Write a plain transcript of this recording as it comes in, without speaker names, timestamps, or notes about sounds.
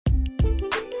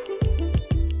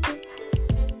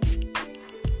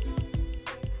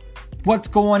What's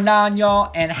going on,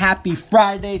 y'all? And happy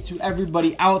Friday to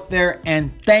everybody out there.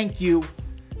 And thank you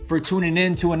for tuning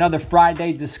in to another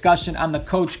Friday discussion on the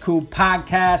Coach Koob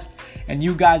podcast. And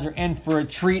you guys are in for a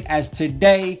treat, as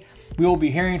today we will be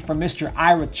hearing from Mr.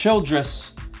 Ira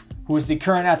Childress, who is the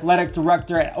current athletic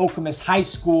director at Okemos High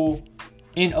School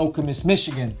in Okemos,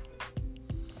 Michigan.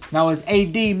 Now, as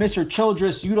AD, Mr.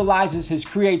 Childress utilizes his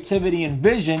creativity and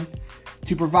vision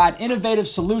to provide innovative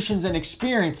solutions and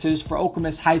experiences for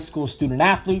Okemos High School student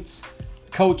athletes,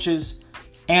 coaches,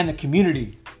 and the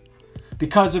community.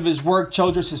 Because of his work,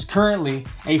 Childress is currently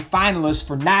a finalist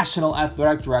for National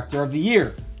Athletic Director of the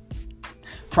Year.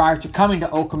 Prior to coming to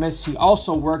Okemos, he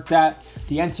also worked at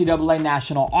the NCAA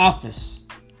National Office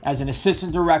as an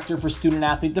assistant director for student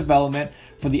athlete development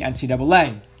for the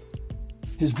NCAA.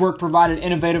 His work provided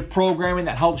innovative programming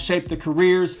that helped shape the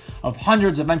careers of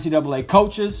hundreds of NCAA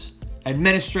coaches,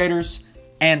 administrators,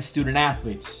 and student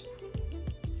athletes.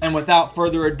 And without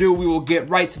further ado, we will get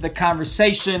right to the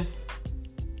conversation,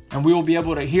 and we will be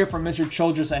able to hear from Mr.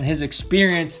 Childress and his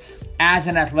experience as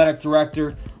an athletic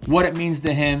director, what it means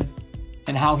to him,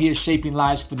 and how he is shaping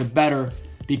lives for the better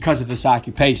because of this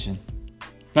occupation.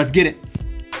 Let's get it.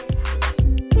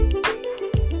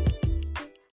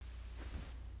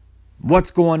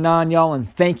 What's going on, y'all? And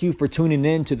thank you for tuning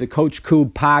in to the Coach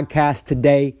Koob podcast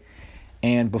today.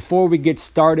 And before we get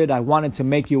started, I wanted to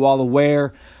make you all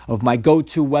aware of my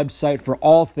go-to website for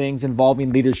all things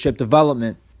involving leadership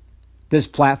development. This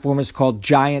platform is called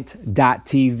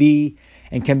Giant.tv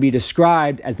and can be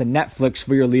described as the Netflix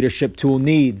for your leadership tool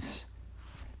needs.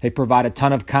 They provide a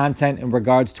ton of content in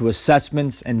regards to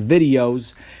assessments and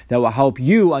videos that will help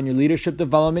you on your leadership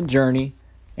development journey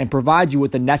and provide you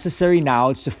with the necessary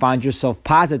knowledge to find yourself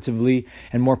positively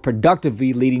and more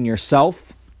productively leading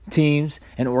yourself, teams,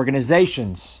 and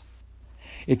organizations.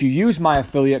 If you use my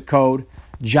affiliate code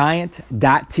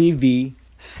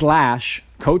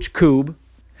Giant.tv/Coach Koob,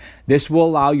 this will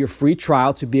allow your free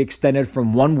trial to be extended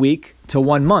from 1 week to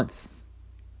 1 month.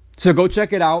 So go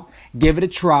check it out, give it a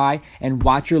try, and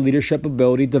watch your leadership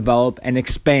ability develop and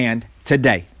expand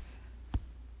today.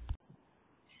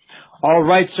 All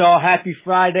right, y'all. Happy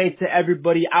Friday to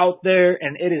everybody out there,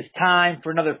 and it is time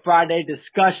for another Friday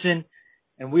discussion.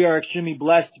 And we are extremely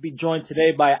blessed to be joined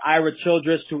today by Ira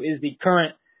Childress, who is the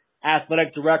current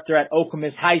athletic director at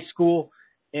Okemos High School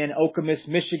in Okemos,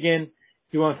 Michigan,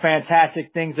 doing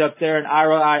fantastic things up there. And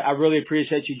Ira, I really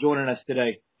appreciate you joining us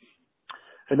today.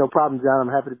 Hey, no problem, John.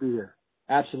 I'm happy to be here.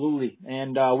 Absolutely.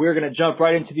 And we're going to jump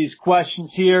right into these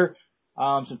questions here.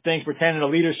 Some things pertaining to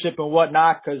leadership and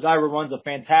whatnot, because Ira runs a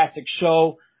fantastic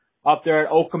show up there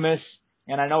at Okemos.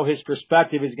 And I know his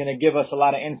perspective is going to give us a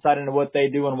lot of insight into what they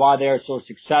do and why they are so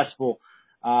successful.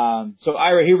 So,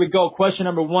 Ira, here we go. Question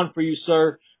number 1 for you,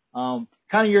 sir. Kind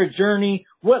of your journey.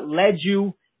 What led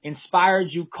you,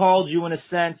 inspired you, called you, in a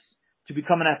sense, to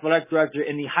become an athletic director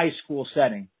in the high school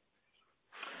setting?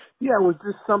 Yeah, it was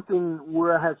just something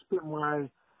where I had spent my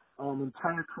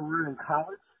entire career in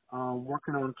college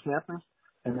working on campus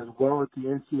and as well at the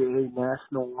NCAA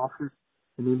National Office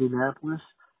in Indianapolis.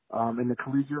 In the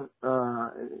collegiate,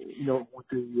 with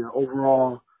the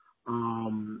overall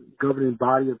governing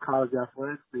body of college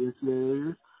athletics, the NCAA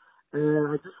is. And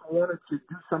I just wanted to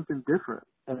do something different.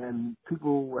 And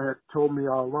people had told me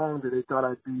all along that they thought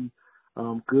I'd be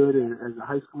good as a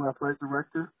high school athletic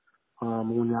director.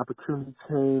 When the opportunity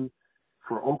came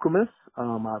for Okemos,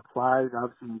 I applied,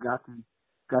 obviously, and got the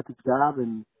job,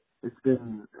 and it's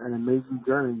been an amazing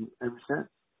journey ever since.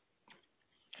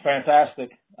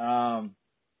 Fantastic.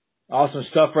 Awesome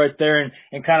stuff right there.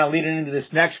 And kind of leading into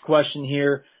this next question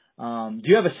here, do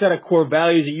you have a set of core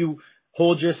values that you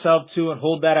hold yourself to and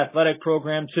hold that athletic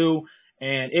program to?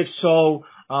 And if so,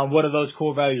 what do those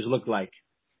core values look like?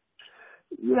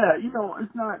 Yeah,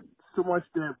 it's not so much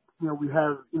that, we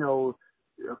have,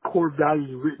 core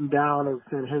values written down and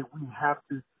saying, hey, we have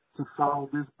to follow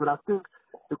this. But I think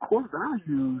the core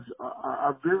values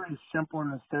are very simple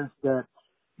in the sense that,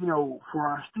 for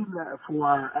our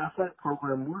athletic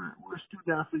program, we're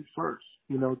student athletes first.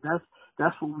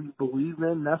 That's what we believe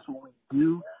in. That's what we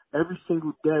do every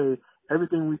single day.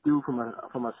 Everything we do from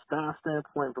a staff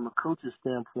standpoint, from a coach's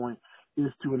standpoint,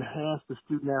 is to enhance the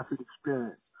student athlete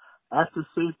experience. Active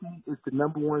safety is the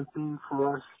number one thing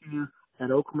for us here at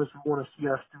Okemos. We want to see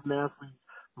our student athletes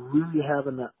really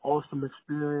having an awesome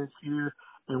experience here,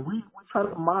 and we try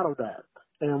to model that.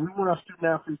 And we want our student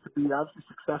athletes to be obviously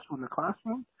successful in the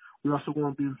classroom. We also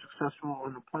want to be successful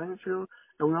on the playing field,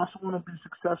 and we also want to be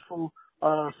successful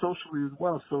socially as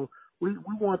well. So we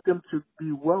want them to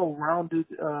be well-rounded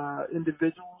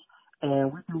individuals,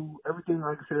 and we do everything,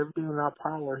 like I said, everything in our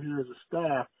power here as a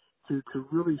staff to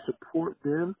really support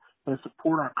them and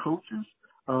support our coaches.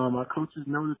 Our coaches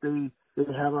know that they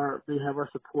have our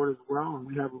support as well, and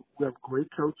we have great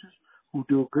coaches who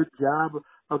do a good job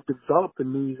of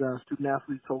developing these student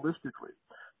athletes holistically.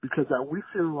 Because we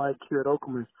feel like here at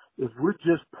Oklahoma, if we're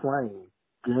just playing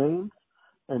games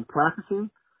and practicing,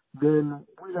 then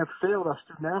we have failed our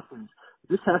student athletes.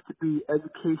 This has to be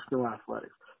educational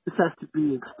athletics. This has to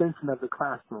be an extension of the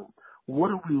classroom.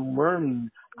 What are we learning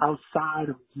outside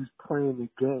of just playing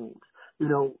the games? You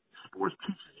know, sports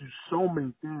teaches you so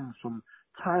many things, from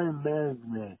time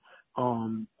management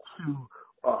to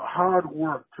hard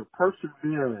work to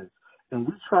perseverance. And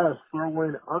we try to throw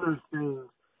in other things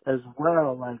as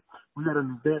well. Like, we got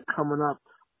an event coming up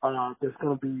that's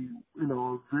going to be, you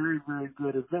know, a very, very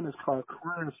good event. It's called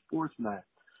Career in Sports Night,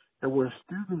 and where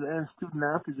students and student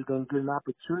athletes are going to get an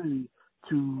opportunity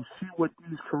to see what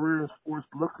these career in sports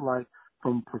look like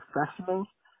from professionals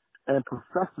and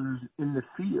professors in the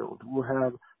field. We'll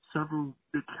have several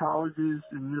big colleges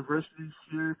and universities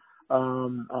here,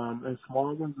 and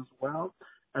smaller ones as well,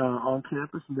 on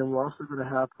campus. And then we're also going to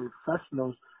have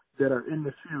professionals that are in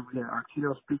the field. We have our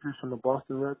keynote speakers from the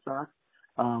Boston Red Sox.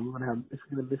 We're going to have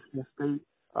Michigan and Michigan State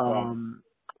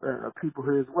people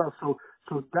here as well.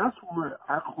 So that's what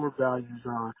our core values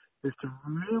are, is to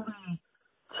really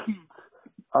teach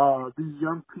these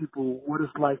young people what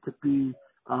it's like to be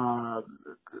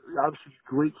obviously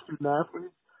great student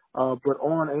athletes, but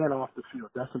on and off the field.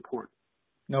 That's important.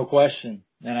 No question.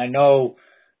 And I know,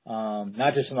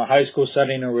 not just in the high school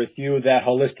setting or with you, that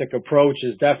holistic approach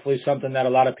is definitely something that a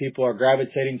lot of people are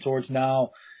gravitating towards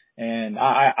now. And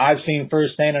I've seen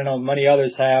firsthand, I know many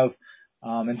others have,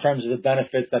 in terms of the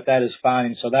benefits that is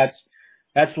finding. So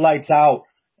that's lights out.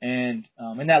 And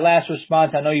in that last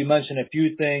response, I know you mentioned a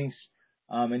few things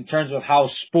in terms of how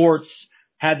sports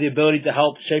have the ability to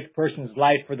help shape a person's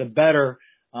life for the better.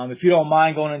 If you don't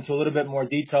mind going into a little bit more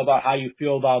detail about how you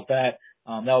feel about that,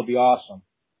 that would be awesome.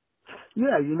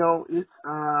 Yeah, you know, it's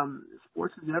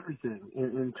sports is everything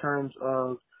in terms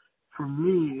of, for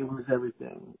me, it was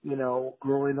everything. You know,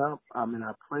 growing up, I mean,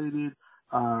 I played it,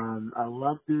 I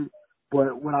loved it,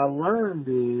 but what I learned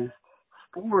is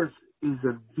sports is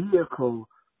a vehicle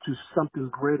to something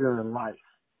greater in life.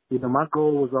 You know, my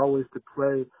goal was always to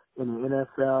play in the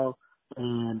NFL,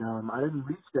 and I didn't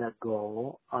reach that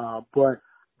goal, but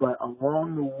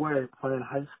along the way, playing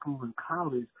high school and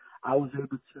college, I was able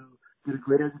to get a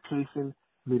great education,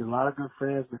 meet a lot of good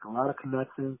friends, make a lot of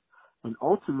connections, and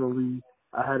ultimately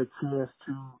I had a chance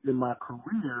to, in my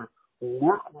career,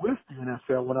 work with the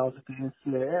NFL when I was at the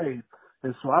NCAA.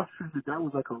 And so I figured that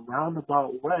was like a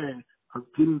roundabout way of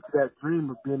getting to that dream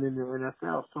of being in the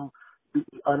NFL. So,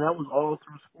 and that was all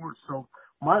through sports. So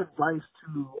my advice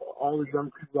to all the young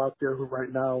people out there who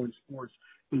right now in sports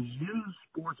is use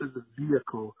sports as a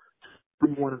vehicle to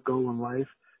where you want to go in life.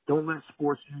 Don't let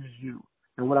sports use you.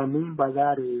 And what I mean by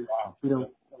that is, you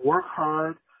know, work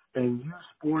hard and use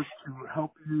sports to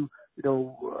help you, you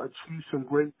know, achieve some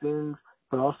great things,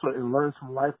 but also and learn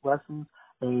some life lessons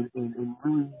and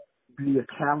really be a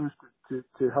catalyst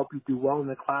to help you do well in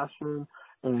the classroom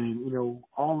and, you know,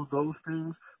 all of those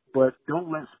things. But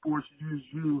don't let sports use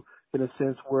you in a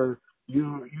sense where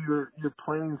you're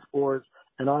playing sports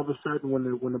and all of a sudden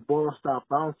when the ball stops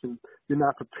bouncing, you're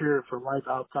not prepared for life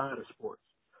outside of sports.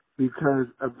 Because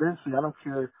eventually, I don't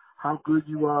care how good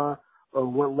you are or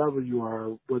what level you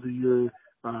are, whether you're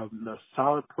a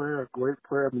solid player, a great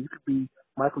player. I mean, you could be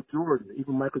Michael Jordan.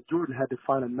 Even Michael Jordan had to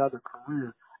find another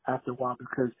career after a while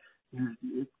because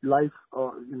life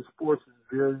in sports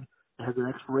has an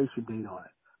expiration date on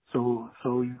it.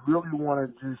 So you really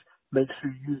want to just make sure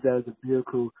you use that as a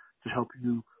vehicle to help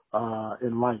you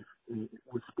in life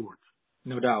with sports.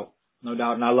 No doubt.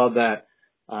 And I love that.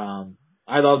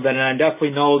 I love that. And I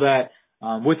definitely know that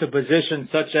with a position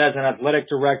such as an athletic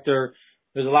director,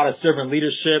 there's a lot of servant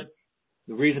leadership.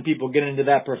 The reason people get into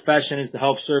that profession is to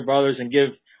help serve others and give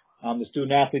the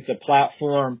student athletes a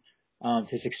platform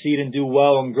to succeed and do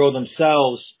well and grow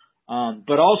themselves.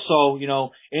 But also, you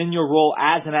know, in your role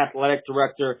as an athletic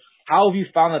director, how have you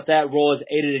found that role has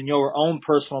aided in your own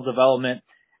personal development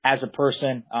as a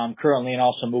person currently and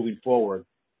also moving forward?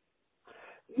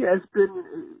 Yeah,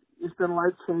 it's been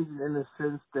life changing in the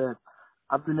sense that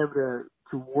I've been able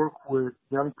to work with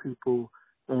young people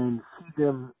and see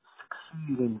them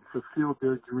succeed and fulfill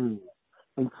their dreams.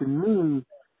 And to me,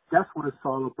 that's what it's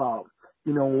all about.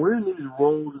 You know, when we're in these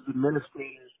roles as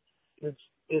administrators,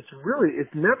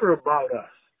 it's never about us.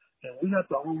 And we have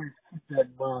to always keep that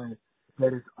in mind,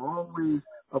 that it's always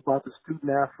about the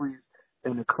student athletes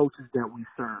and the coaches that we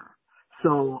serve.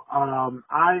 So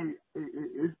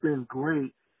it's been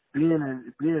great being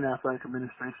in athletic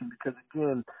administration because,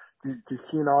 again, to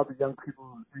seeing all the young people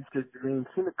reach their dreams,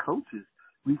 seeing the coaches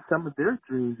reach some of their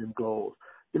dreams and goals.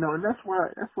 And that's why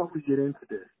we get into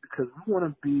this, because we want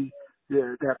to be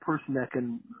that person that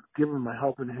can give them a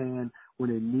helping hand when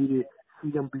they need it,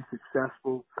 see them be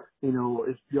successful.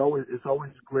 It's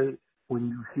always great when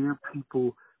you hear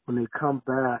people, when they come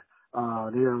back,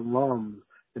 they're alums,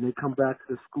 and they come back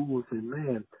to the school and say,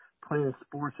 man, playing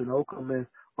sports in Okemos,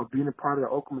 or being a part of the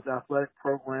Okemos athletic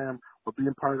program, or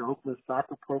being part of the Okemos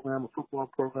soccer program, or football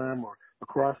program, or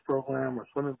lacrosse program, or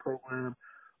swimming program,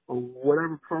 or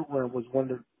whatever program was one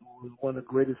of the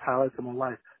greatest highlights of my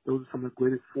life. Those are some of the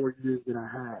greatest 4 years that I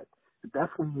had. And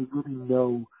that's when you really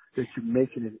know that you're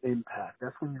making an impact.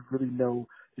 That's when you really know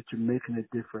that you're making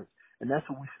a difference. And that's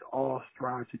what we should all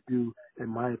strive to do, in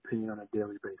my opinion, on a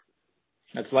daily basis.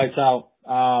 That's lights out.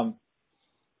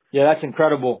 Yeah, that's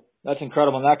incredible. That's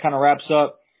incredible. And that kind of wraps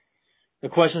up the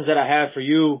questions that I have for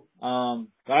you.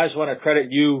 But I just want to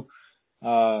credit you,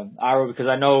 Ira, because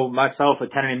I know myself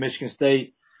attending Michigan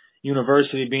State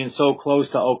University, being so close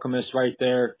to Okemos right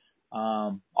there,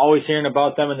 always hearing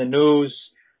about them in the news.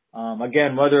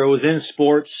 Again, whether it was in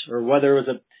sports or whether it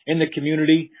was in the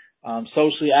community,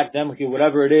 socially, academically,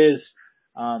 whatever it is,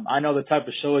 I know the type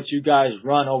of show that you guys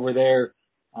run over there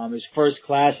is first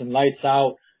class and lights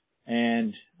out.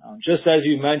 And just as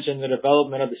you mentioned, the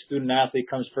development of the student athlete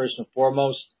comes first and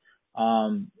foremost.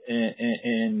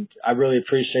 And I really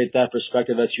appreciate that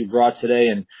perspective that you brought today.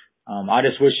 And I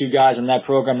just wish you guys in that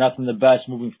program nothing but the best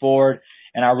moving forward.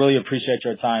 And I really appreciate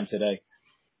your time today.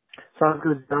 Sounds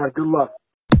good. Good luck.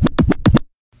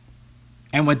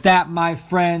 And with that, my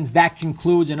friends, that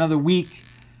concludes another week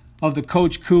of the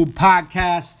Coach Koob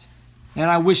podcast. And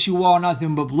I wish you all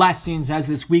nothing but blessings as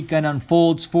this weekend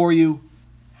unfolds for you.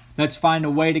 Let's find a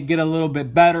way to get a little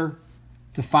bit better,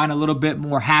 to find a little bit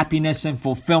more happiness and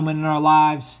fulfillment in our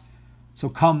lives. So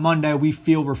come Monday, we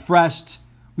feel refreshed,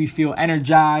 we feel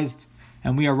energized,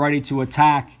 and we are ready to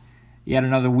attack yet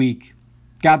another week.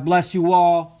 God bless you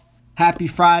all. Happy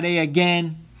Friday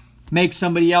again. Make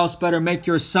somebody else better. Make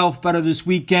yourself better this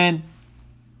weekend.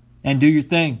 And do your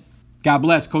thing. God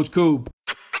bless. Coach Koob.